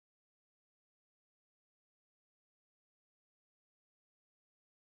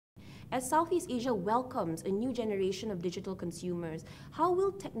As Southeast Asia welcomes a new generation of digital consumers, how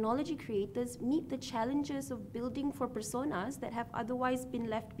will technology creators meet the challenges of building for personas that have otherwise been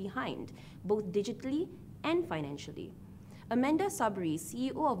left behind, both digitally and financially? Amanda Sabri,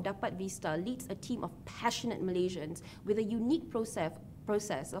 CEO of DAPAT Vista, leads a team of passionate Malaysians with a unique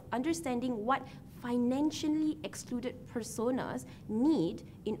process of understanding what financially excluded personas need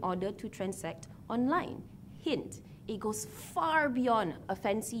in order to transact online. Hint, it goes far beyond a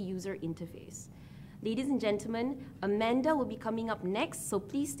fancy user interface. Ladies and gentlemen, Amanda will be coming up next, so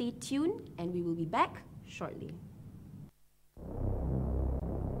please stay tuned and we will be back shortly.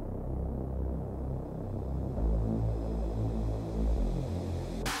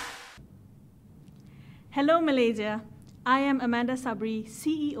 Hello Malaysia, I am Amanda Sabri,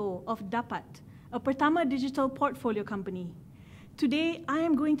 CEO of DAPAT, a Pertama Digital portfolio company. Today, I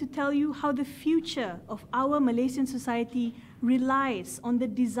am going to tell you how the future of our Malaysian society relies on the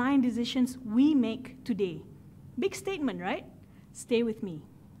design decisions we make today. Big statement, right? Stay with me.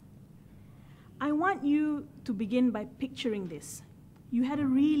 I want you to begin by picturing this. You had a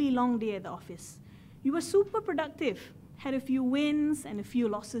really long day at the office. You were super productive, had a few wins and a few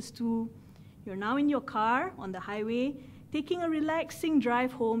losses too. You're now in your car on the highway, taking a relaxing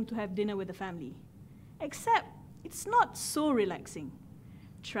drive home to have dinner with the family. Except, it's not so relaxing.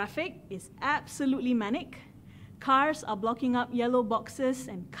 Traffic is absolutely manic. Cars are blocking up yellow boxes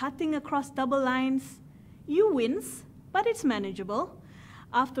and cutting across double lines. You wins, but it's manageable.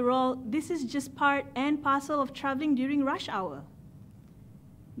 After all, this is just part and parcel of traveling during rush hour.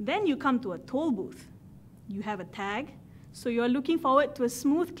 Then you come to a toll booth. You have a tag, so you're looking forward to a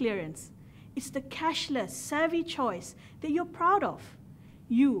smooth clearance. It's the cashless, savvy choice that you're proud of.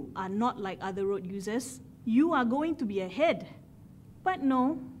 You are not like other road users. You are going to be ahead. But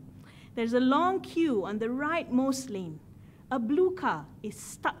no, there's a long queue on the rightmost lane. A blue car is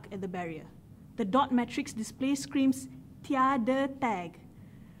stuck at the barrier. The dot matrix display screams, "Tiada tag."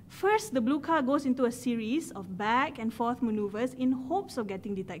 First, the blue car goes into a series of back and forth maneuvers in hopes of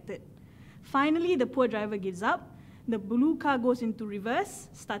getting detected. Finally, the poor driver gives up. The blue car goes into reverse,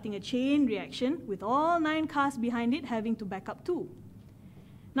 starting a chain reaction with all 9 cars behind it having to back up too.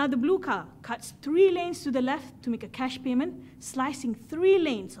 Now the blue car cuts 3 lanes to the left to make a cash payment, slicing 3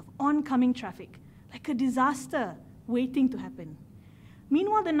 lanes of oncoming traffic, like a disaster waiting to happen.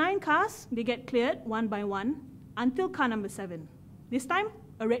 Meanwhile, the 9 cars, they get cleared one by one until car number 7. This time,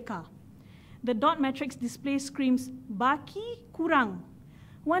 a red car. The dot matrix display screams, "Baki kurang."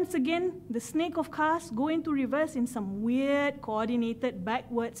 Once again, the snake of cars go into reverse in some weird, coordinated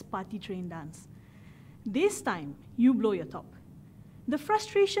backwards party train dance. This time, you blow your top. The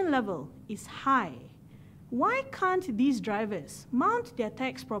frustration level is high. Why can't these drivers mount their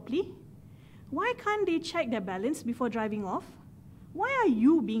tags properly? Why can't they check their balance before driving off? Why are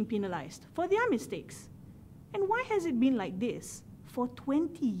you being penalized for their mistakes? And why has it been like this for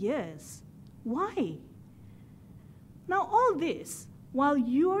 20 years? Why? Now all this while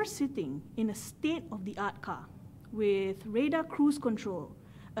you're sitting in a state-of-the-art car with radar cruise control,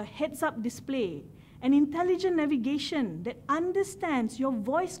 a heads-up display, an intelligent navigation that understands your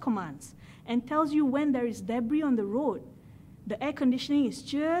voice commands and tells you when there is debris on the road. The air conditioning is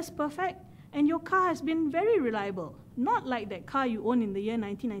just perfect and your car has been very reliable, not like that car you own in the year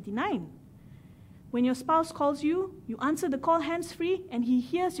 1999. When your spouse calls you, you answer the call hands-free and he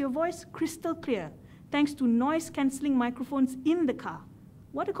hears your voice crystal clear, thanks to noise-cancelling microphones in the car.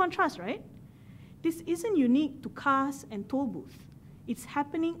 What a contrast, right? This isn't unique to cars and toll booths. It's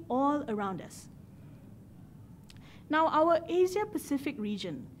happening all around us. Now, our Asia-Pacific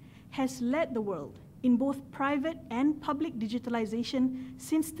region has led the world in both private and public digitalization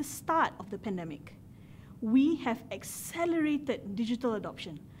since the start of the pandemic. We have accelerated digital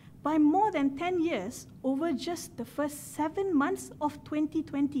adoption by more than 10 years over just the first 7 months of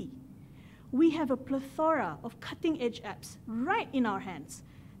 2020. We have a plethora of cutting-edge apps right in our hands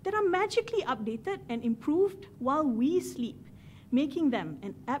that are magically updated and improved while we sleep, making them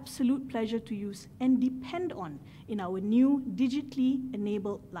an absolute pleasure to use and depend on in our new digitally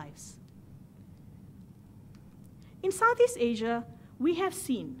enabled lives. In Southeast Asia, we have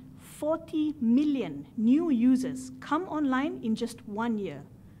seen 40 million new users come online in just 1 year,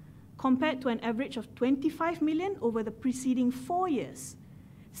 compared to an average of 25 million over the preceding 4 years.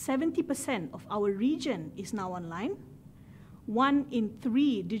 70% of our region is now online. 1 in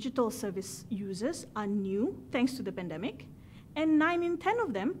 3 digital service users are new thanks to the pandemic, and 9 in 10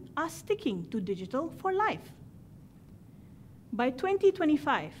 of them are sticking to digital for life. By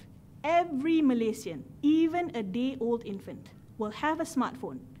 2025, every Malaysian, even a day-old infant, will have a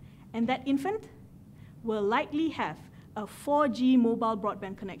smartphone, and that infant will likely have a 4G mobile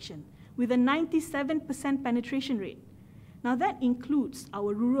broadband connection, with a 97% penetration rate. Now that includes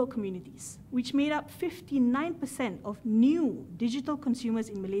our rural communities, which made up 59% of new digital consumers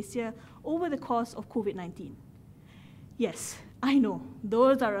in Malaysia over the course of COVID-19. Yes, I know,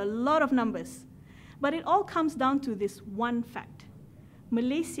 those are a lot of numbers, but it all comes down to this one fact.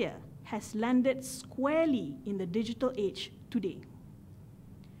 Malaysia has landed squarely in the digital age today.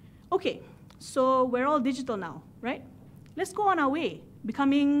 Okay, so we're all digital now, right? Let's go on our way,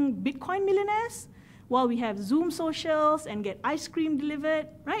 becoming Bitcoin millionaires while we have Zoom socials and get ice cream delivered,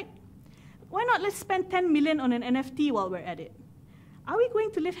 right? Why not let's spend 10 million on an NFT while we're at it? Are we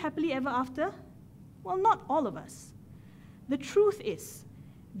going to live happily ever after? Well, not all of us. The truth is,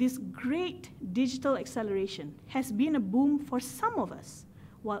 this great digital acceleration has been a boom for some of us,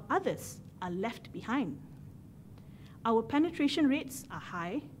 while others are left behind. Our penetration rates are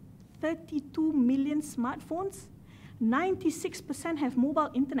high, 32 million smartphones, 96% have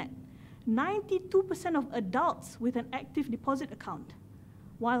mobile internet, 92% of adults with an active deposit account,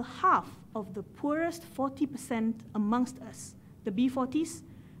 while half of the poorest 40% amongst us, the B40s,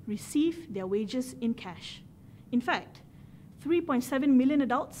 receive their wages in cash. In fact, 3.7 million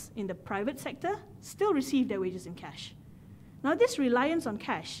adults in the private sector still receive their wages in cash. Now, this reliance on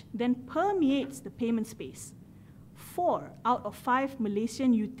cash then permeates the payment space. 4 out of 5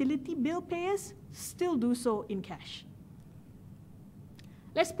 Malaysian utility bill payers still do so in cash.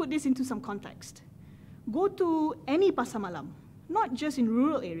 Let's put this into some context. Go to any pasar malam, not just in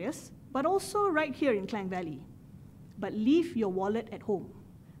rural areas, but also right here in Klang Valley. But leave your wallet at home.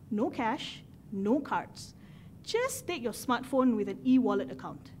 No cash, no cards. Just take your smartphone with an e-wallet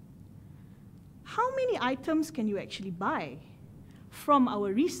account. How many items can you actually buy? From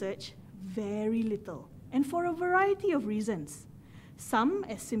our research, very little, and for a variety of reasons. Some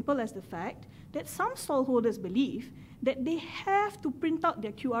as simple as the fact that some stallholders believe that they have to print out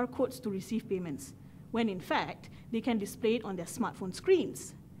their QR codes to receive payments, when in fact, they can display it on their smartphone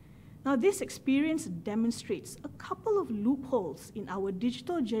screens. Now, this experience demonstrates a couple of loopholes in our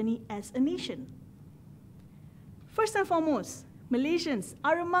digital journey as a nation. First and foremost, Malaysians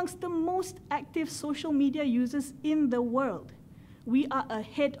are amongst the most active social media users in the world. We are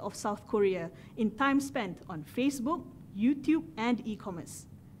ahead of South Korea in time spent on Facebook, YouTube, and e-commerce.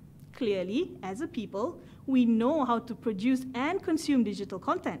 Clearly, as a people, we know how to produce and consume digital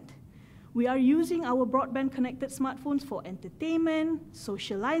content. We are using our broadband-connected smartphones for entertainment,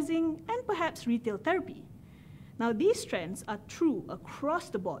 socializing, and perhaps retail therapy. Now, these trends are true across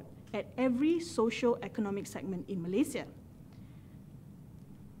the board at every socio-economic segment in Malaysia.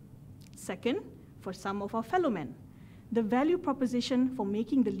 Second, for some of our fellow men, the value proposition for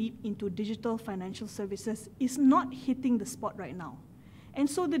making the leap into digital financial services is not hitting the spot right now. And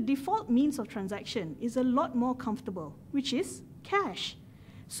so the default means of transaction is a lot more comfortable, which is cash.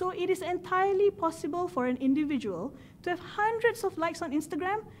 So it is entirely possible for an individual to have hundreds of likes on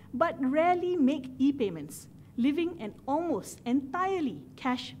Instagram, but rarely make e-payments, living an almost entirely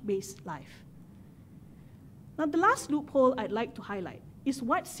cash-based life. Now, the last loophole I'd like to highlight is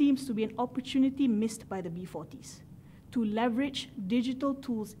what seems to be an opportunity missed by the B40s, to leverage digital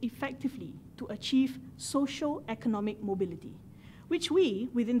tools effectively to achieve socio-economic mobility, which we,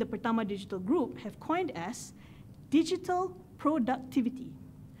 within the Pertama Digital Group, have coined as digital productivity.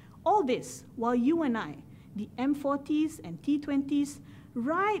 All this while you and I, the M40s and T20s,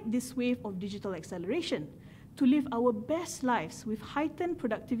 ride this wave of digital acceleration to live our best lives with heightened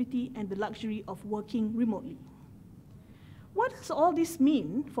productivity and the luxury of working remotely. What does all this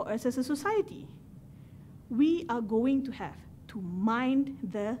mean for us as a society? We are going to have to mind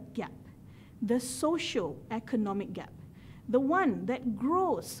the gap, the socio-economic gap, the one that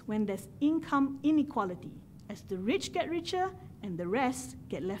grows when there's income inequality, as the rich get richer and the rest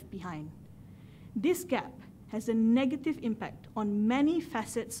get left behind. This gap has a negative impact on many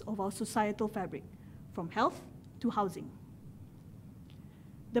facets of our societal fabric, from health to housing.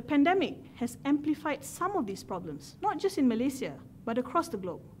 The pandemic has amplified some of these problems, not just in Malaysia, but across the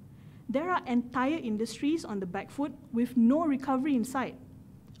globe. There are entire industries on the back foot with no recovery in sight.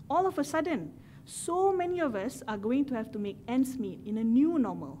 All of a sudden, so many of us are going to have to make ends meet in a new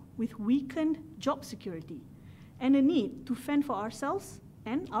normal with weakened job security and a need to fend for ourselves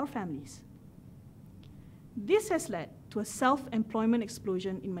and our families. This has led to a self-employment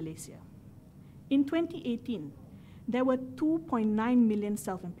explosion in Malaysia. In 2018, there were 2.9 million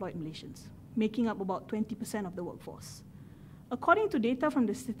self-employed Malaysians, making up about 20% of the workforce. According to data from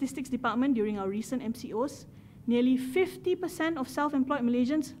the Statistics Department during our recent MCOs, nearly 50% of self-employed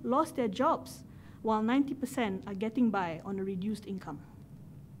Malaysians lost their jobs, while 90% are getting by on a reduced income.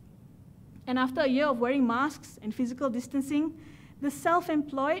 And after a year of wearing masks and physical distancing, The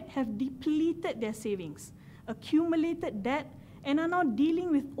self-employed have depleted their savings, accumulated debt, and are now dealing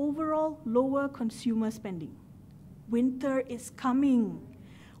with overall lower consumer spending. Winter is coming.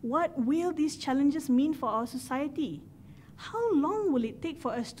 What will these challenges mean for our society? How long will it take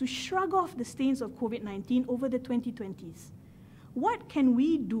for us to shrug off the stains of COVID-19 over the 2020s? What can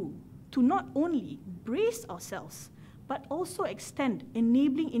we do to not only brace ourselves, but also extend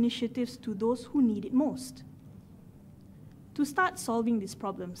enabling initiatives to those who need it most? To start solving these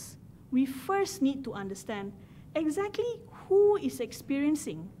problems, we first need to understand exactly who is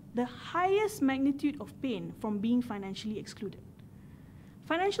experiencing the highest magnitude of pain from being financially excluded.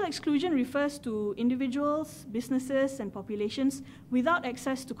 Financial exclusion refers to individuals, businesses, and populations without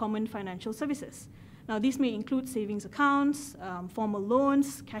access to common financial services. Now, these may include savings accounts, formal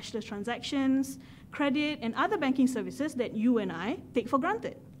loans, cashless transactions, credit, and other banking services that you and I take for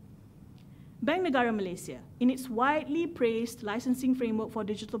granted. Bank Negara Malaysia, in its widely praised licensing framework for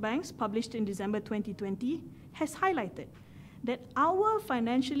digital banks published in December 2020, has highlighted that our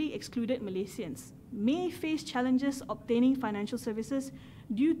financially excluded Malaysians may face challenges obtaining financial services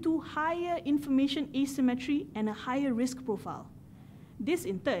due to higher information asymmetry and a higher risk profile. This,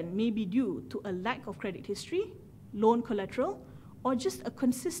 in turn, may be due to a lack of credit history, loan collateral, or just a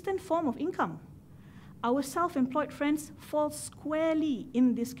consistent form of income. Our self-employed friends fall squarely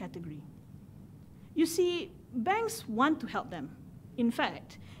in this category. You see, banks want to help them. In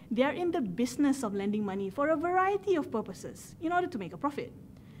fact, they are in the business of lending money for a variety of purposes in order to make a profit.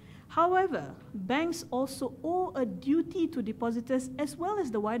 However, banks also owe a duty to depositors as well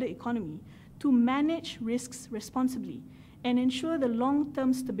as the wider economy to manage risks responsibly and ensure the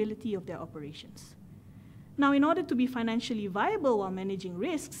long-term stability of their operations. Now, in order to be financially viable while managing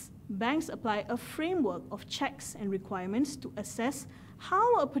risks, banks apply a framework of checks and requirements to assess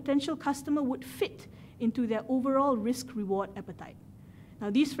how a potential customer would fit into their overall risk-reward appetite. Now,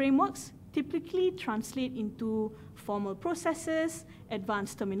 these frameworks typically translate into formal processes,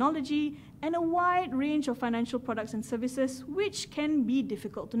 advanced terminology, and a wide range of financial products and services which can be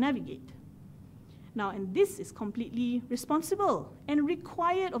difficult to navigate. Now, and this is completely responsible and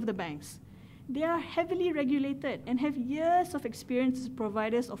required of the banks. They are heavily regulated and have years of experience as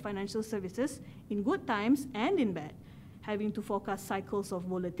providers of financial services in good times and in bad, having to forecast cycles of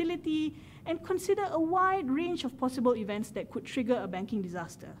volatility and consider a wide range of possible events that could trigger a banking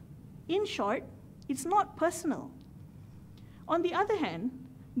disaster. In short, it's not personal. On the other hand,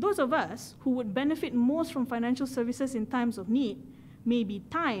 those of us who would benefit most from financial services in times of need may be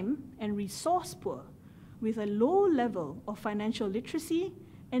time and resource poor, with a low level of financial literacy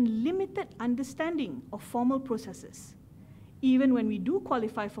and limited understanding of formal processes. Even when we do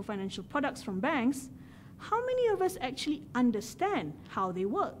qualify for financial products from banks, how many of us actually understand how they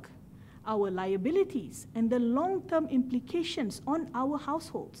work, our liabilities, and the long-term implications on our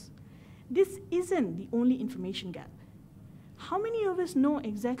households? This isn't the only information gap. How many of us know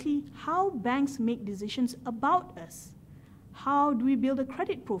exactly how banks make decisions about us? How do we build a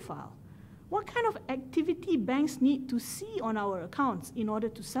credit profile? What kind of activity banks need to see on our accounts in order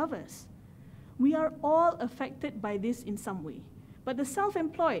to serve us? We are all affected by this in some way, but the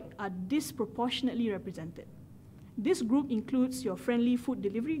self-employed are disproportionately represented. This group includes your friendly food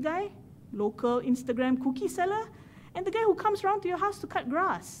delivery guy, local Instagram cookie seller, and the guy who comes around to your house to cut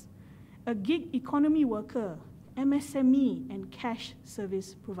grass, a gig economy worker, MSME, and cash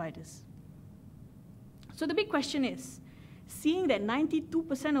service providers. So the big question is, seeing that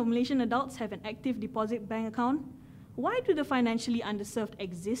 92% of Malaysian adults have an active deposit bank account, why do the financially underserved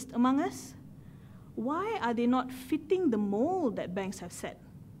exist among us? Why are they not fitting the mold that banks have set?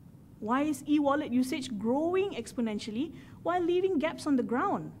 Why is e-wallet usage growing exponentially while leaving gaps on the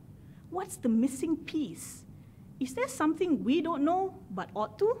ground? What's the missing piece? Is there something we don't know but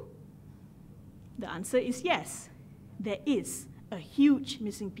ought to? The answer is yes. There is a huge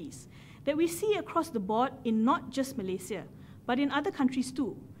missing piece that we see across the board in not just Malaysia, but in other countries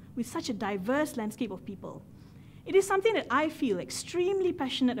too, with such a diverse landscape of people. It is something that I feel extremely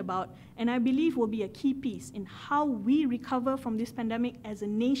passionate about, and I believe will be a key piece in how we recover from this pandemic as a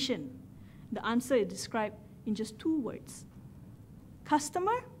nation. The answer is described in just 2 words: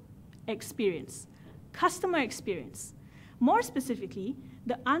 customer experience. Customer experience. More specifically,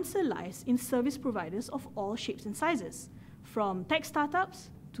 the answer lies in service providers of all shapes and sizes, from tech startups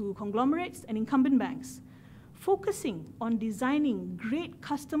to conglomerates and incumbent banks, focusing on designing great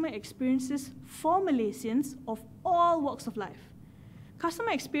customer experiences for Malaysians of all walks of life.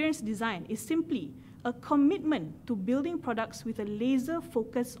 Customer experience design is simply a commitment to building products with a laser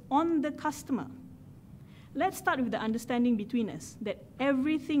focus on the customer. Let's start with the understanding between us that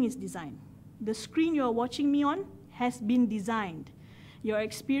everything is design. The screen you are watching me on has been designed. Your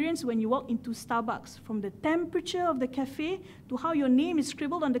experience when you walk into Starbucks, from the temperature of the cafe to how your name is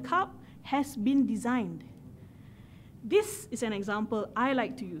scribbled on the cup, has been designed. This is an example I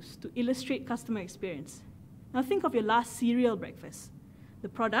like to use to illustrate customer experience. Now think of your last cereal breakfast. The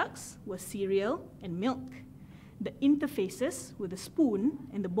products were cereal and milk. The interfaces were the spoon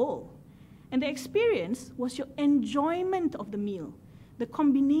and the bowl. And the experience was your enjoyment of the meal, the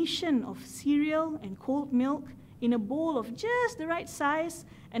combination of cereal and cold milk in a bowl of just the right size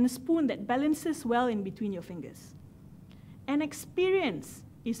and a spoon that balances well in between your fingers. An experience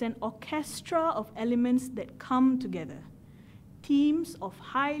is an orchestra of elements that come together. Teams of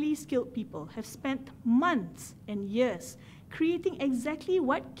highly skilled people have spent months and years creating exactly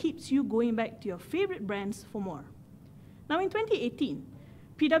what keeps you going back to your favorite brands for more. Now in 2018,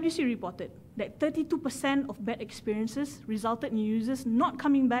 PwC reported that 32% of bad experiences resulted in users not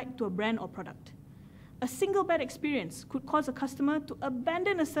coming back to a brand or product. A single bad experience could cause a customer to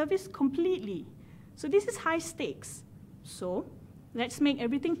abandon a service completely. So this is high stakes. So let's make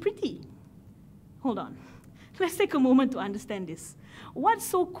everything pretty. Hold on. Let's take a moment to understand this. What's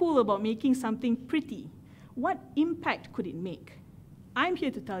so cool about making something pretty? What impact could it make? I'm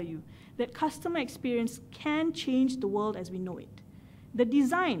here to tell you that customer experience can change the world as we know it. The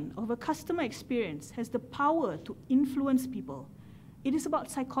design of a customer experience has the power to influence people. It is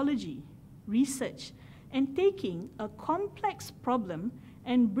about psychology, research, and taking a complex problem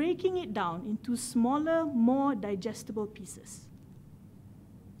and breaking it down into smaller, more digestible pieces.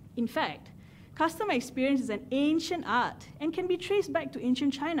 In fact, customer experience is an ancient art and can be traced back to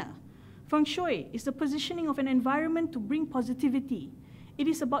ancient China. Feng Shui is the positioning of an environment to bring positivity. It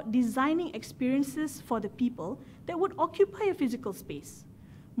is about designing experiences for the people that would occupy a physical space.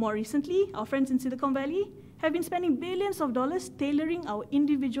 More recently, our friends in Silicon Valley have been spending billions of dollars tailoring our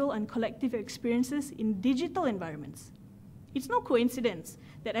individual and collective experiences in digital environments. It's no coincidence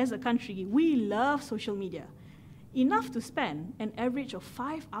that as a country, we love social media, enough to spend an average of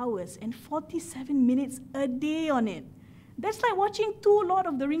 5 hours and 47 minutes a day on it. That's like watching 2 Lord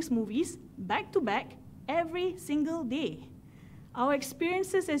of the Rings movies back to back every single day. Our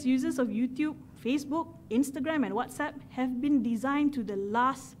experiences as users of YouTube, Facebook, Instagram, and WhatsApp have been designed to the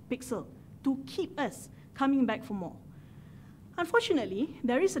last pixel to keep us coming back for more. Unfortunately,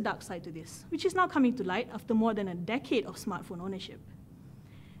 there is a dark side to this, which is now coming to light after more than a decade of smartphone ownership.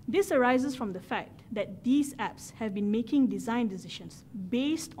 This arises from the fact that these apps have been making design decisions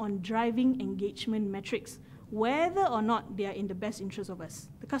based on driving engagement metrics, whether or not they are in the best interest of us,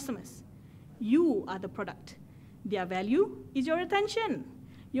 the customers. You are the product. Their value is your attention.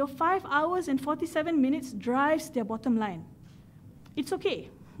 Your 5 hours and 47 minutes drives their bottom line. It's okay.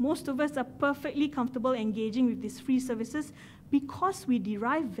 Most of us are perfectly comfortable engaging with these free services because we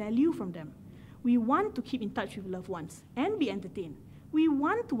derive value from them. We want to keep in touch with loved ones and be entertained. We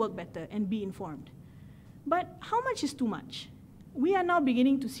want to work better and be informed. But how much is too much? We are now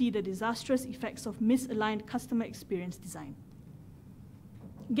beginning to see the disastrous effects of misaligned customer experience design.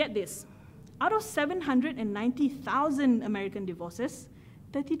 Get this. Out of 790,000 American divorces,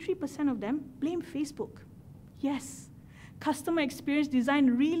 33% of them blame Facebook. Yes, customer experience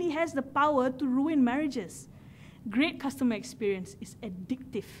design really has the power to ruin marriages. Great customer experience is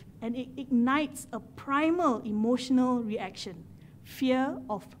addictive and it ignites a primal emotional reaction, fear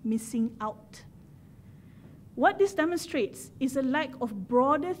of missing out. What this demonstrates is a lack of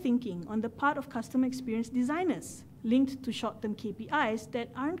broader thinking on the part of customer experience designers, linked to short-term KPIs that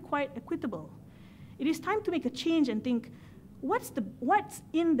aren't quite equitable. It is time to make a change and think, what's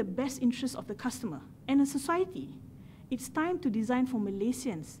in the best interest of the customer and a society? It's time to design for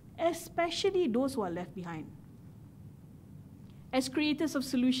Malaysians, especially those who are left behind. As creators of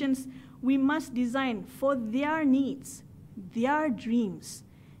solutions, we must design for their needs, their dreams,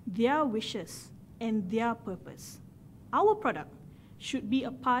 their wishes, and their purpose. Our product should be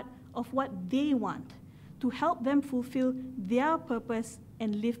a part of what they want to help them fulfill their purpose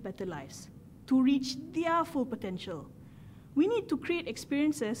and live better lives, to reach their full potential. We need to create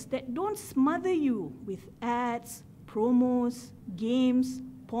experiences that don't smother you with ads, promos, games,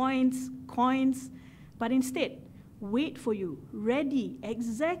 points, coins, but instead wait for you, ready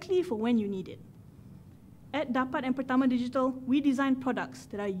exactly for when you need it. At DAPAT and Pertama Digital, we design products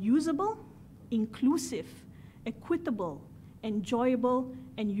that are usable, inclusive, equitable, enjoyable,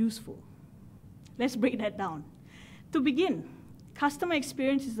 and useful. Let's break that down. To begin, customer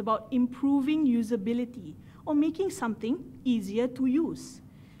experience is about improving usability or making something easier to use.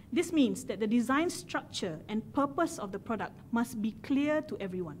 This means that the design structure and purpose of the product must be clear to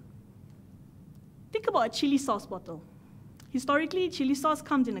everyone. Think about a chili sauce bottle. Historically, chili sauce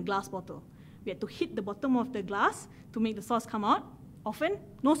comes in a glass bottle. We had to hit the bottom of the glass to make the sauce come out. Often,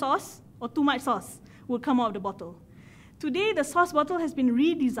 no sauce or too much sauce would come out of the bottle. Today, the sauce bottle has been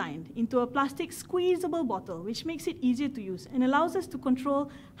redesigned into a plastic squeezable bottle, which makes it easier to use and allows us to control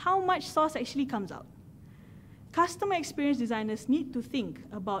how much sauce actually comes out. Customer experience designers need to think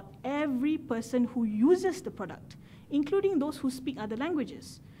about every person who uses the product, including those who speak other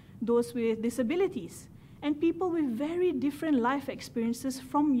languages, those with disabilities, and people with very different life experiences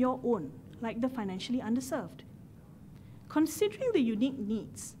from your own, like the financially underserved. Considering the unique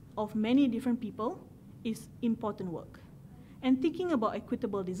needs of many different people is important work, and thinking about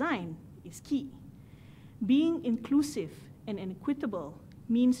equitable design is key. Being inclusive and equitable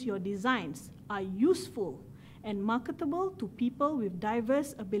means your designs are useful and marketable to people with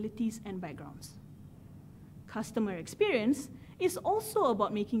diverse abilities and backgrounds. Customer experience is also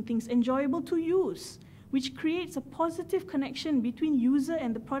about making things enjoyable to use, which creates a positive connection between user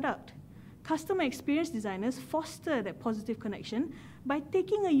and the product. Customer experience designers foster that positive connection by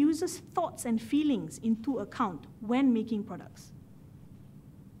taking a user's thoughts and feelings into account when making products.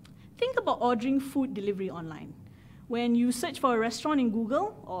 Think about ordering food delivery online. When you search for a restaurant in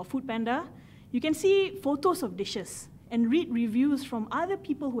Google or Foodpanda, you can see photos of dishes and read reviews from other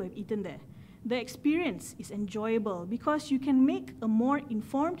people who have eaten there. The experience is enjoyable because you can make a more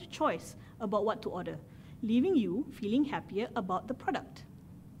informed choice about what to order, leaving you feeling happier about the product.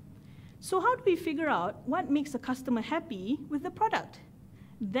 So how do we figure out what makes a customer happy with the product?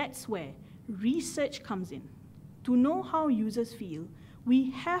 That's where research comes in. To know how users feel,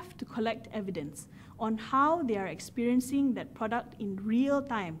 we have to collect evidence on how they are experiencing that product in real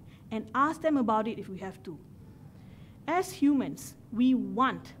time and ask them about it if we have to. As humans, we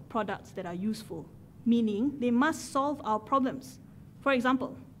want products that are useful, meaning they must solve our problems. For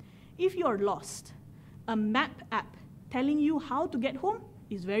example, if you're lost, a map app telling you how to get home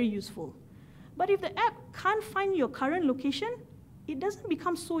is very useful. But if the app can't find your current location, it doesn't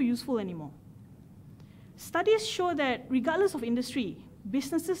become so useful anymore. Studies show that regardless of industry,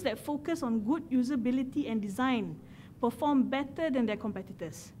 businesses that focus on good usability and design perform better than their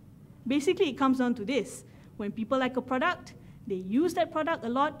competitors. Basically, it comes down to this. When people like a product, they use that product a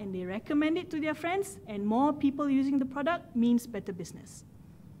lot and they recommend it to their friends, and more people using the product means better business.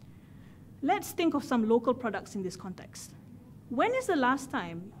 Let's think of some local products in this context. When is the last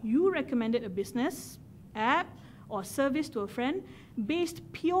time you recommended a business, app, or service to a friend based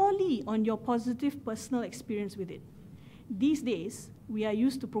purely on your positive personal experience with it? These days, we are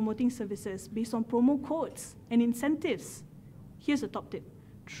used to promoting services based on promo codes and incentives. Here's a top tip.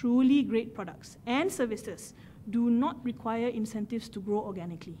 Truly great products and services do not require incentives to grow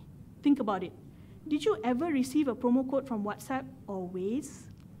organically. Think about it. Did you ever receive a promo code from WhatsApp or Waze?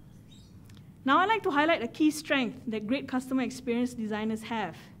 Now I'd like to highlight a key strength that great customer experience designers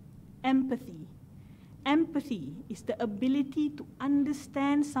have: empathy. Empathy is the ability to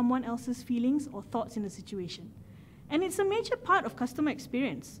understand someone else's feelings or thoughts in a situation. And it's a major part of customer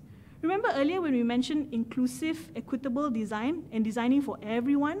experience. Remember earlier when we mentioned inclusive, equitable design and designing for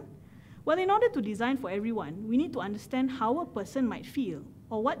everyone? Well, in order to design for everyone, we need to understand how a person might feel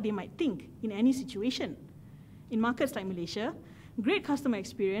or what they might think in any situation. In markets like Malaysia, great customer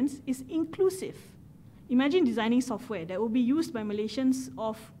experience is inclusive. Imagine designing software that will be used by Malaysians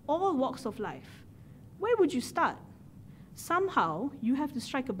of all walks of life. Where would you start? Somehow, you have to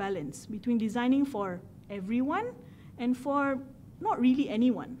strike a balance between designing for everyone and for not really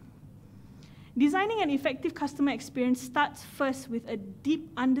anyone. Designing an effective customer experience starts first with a deep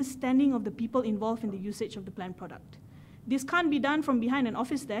understanding of the people involved in the usage of the planned product. This can't be done from behind an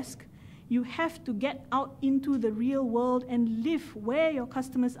office desk. You have to get out into the real world and live where your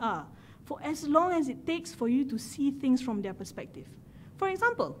customers are for as long as it takes for you to see things from their perspective. For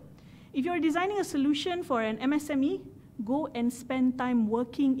example, if you're designing a solution for an MSME, go and spend time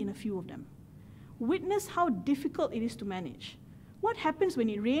working in a few of them. Witness how difficult it is to manage. What happens when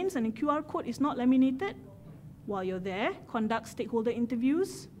it rains and a QR code is not laminated? While you're there, conduct stakeholder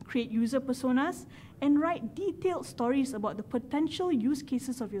interviews, create user personas, and write detailed stories about the potential use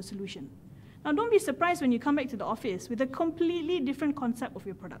cases of your solution. Now, don't be surprised when you come back to the office with a completely different concept of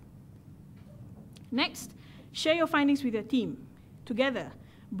your product. Next, share your findings with your team. Together,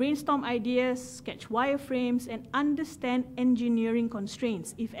 brainstorm ideas, sketch wireframes, and understand engineering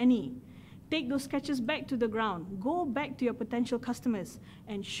constraints, if any. Take those sketches back to the ground, go back to your potential customers,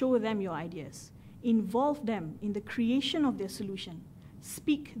 and show them your ideas. Involve them in the creation of their solution.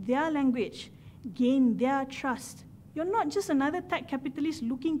 Speak their language, gain their trust. You're not just another tech capitalist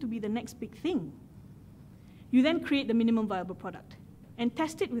looking to be the next big thing. You then create the minimum viable product and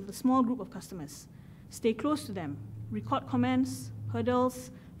test it with a small group of customers. Stay close to them, record comments,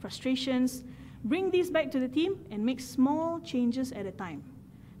 hurdles, frustrations, bring these back to the team and make small changes at a time.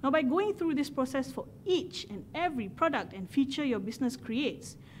 Now, by going through this process for each and every product and feature your business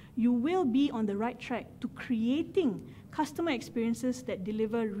creates, you will be on the right track to creating customer experiences that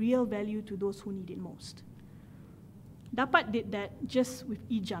deliver real value to those who need it most. DAPAT did that just with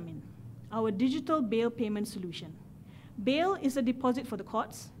eJamin, our digital bail payment solution. Bail is a deposit for the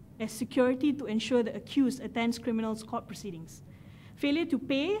courts as security to ensure the accused attends criminals' court proceedings. Failure to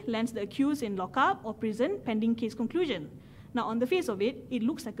pay lands the accused in lockup or prison pending case conclusion. Now, on the face of it, it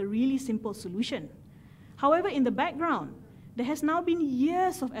looks like a really simple solution. However, in the background, there has now been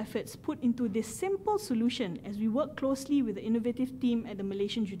years of efforts put into this simple solution as we work closely with the innovative team at the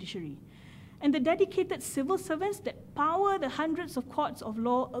Malaysian judiciary and the dedicated civil servants that power the hundreds of courts of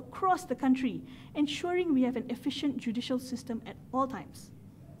law across the country, ensuring we have an efficient judicial system at all times.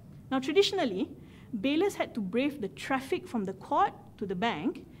 Now, traditionally, bailers had to brave the traffic from the court to the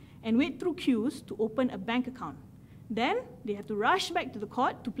bank and wait through queues to open a bank account. Then, they had to rush back to the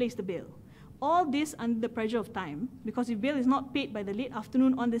court to place the bail. All this under the pressure of time, because if bail is not paid by the late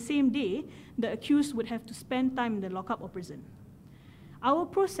afternoon on the same day, the accused would have to spend time in the lockup or prison. Our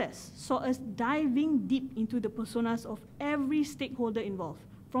process saw us diving deep into the personas of every stakeholder involved,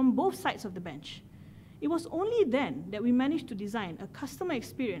 from both sides of the bench. It was only then that we managed to design a customer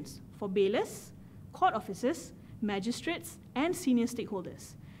experience for bailers, court officers, magistrates, and senior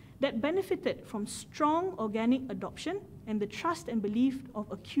stakeholders that benefited from strong organic adoption and the trust and belief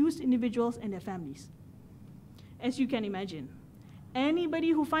of accused individuals and their families. As you can imagine,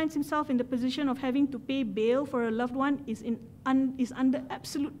 anybody who finds himself in the position of having to pay bail for a loved one is under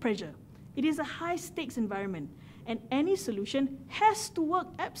absolute pressure. It is a high-stakes environment, and any solution has to work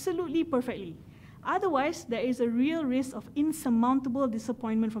absolutely perfectly. Otherwise, there is a real risk of insurmountable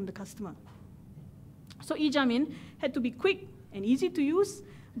disappointment from the customer. So eJamin had to be quick and easy to use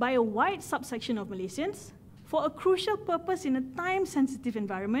by a wide subsection of Malaysians for a crucial purpose in a time-sensitive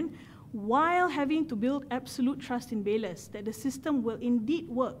environment, while having to build absolute trust in bailers that the system will indeed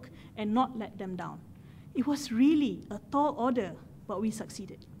work and not let them down. It was really a tall order, but we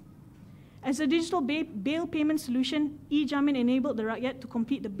succeeded. As a digital bail payment solution, eJamin enabled the rakyat to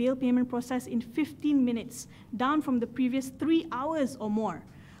complete the bail payment process in 15 minutes, down from the previous 3 hours or more,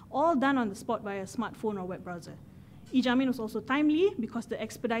 all done on the spot via a smartphone or web browser. eJamin was also timely because the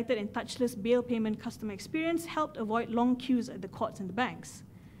expedited and touchless bail payment customer experience helped avoid long queues at the courts and the banks.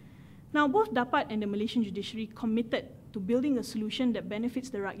 Now, both DAPAT and the Malaysian judiciary committed to building a solution that benefits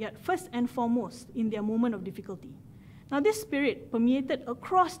the rakyat first and foremost in their moment of difficulty. Now, this spirit permeated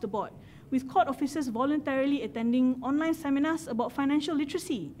across the board, with court officers voluntarily attending online seminars about financial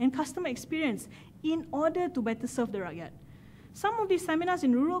literacy and customer experience in order to better serve the rakyat. Some of these seminars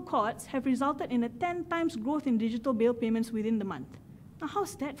in rural courts have resulted in a 10 times growth in digital bail payments within the month. Now,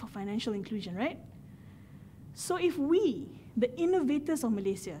 how's that for financial inclusion, right? So if we, the innovators of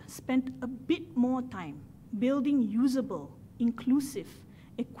Malaysia, spent a bit more time building usable, inclusive,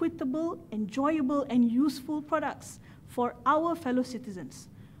 equitable, enjoyable, and useful products for our fellow citizens,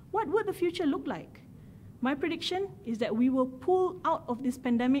 what would the future look like? My prediction is that we will pull out of this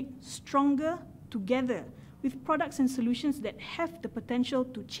pandemic stronger together, with products and solutions that have the potential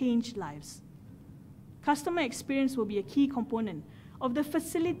to change lives. Customer experience will be a key component of the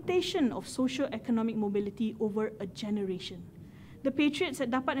facilitation of socio-economic mobility over a generation. The patriots at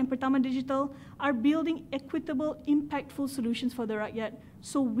DAPAT and Pertama Digital are building equitable, impactful solutions for the rakyat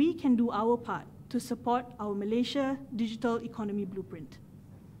so we can do our part to support our Malaysia digital economy blueprint.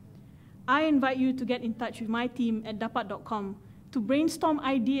 I invite you to get in touch with my team at dapat.com to brainstorm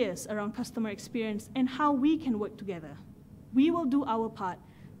ideas around customer experience and how we can work together. We will do our part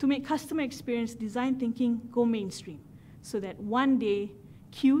to make customer experience design thinking go mainstream, so that one day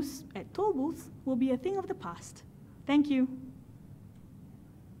queues at toll booths will be a thing of the past. Thank you.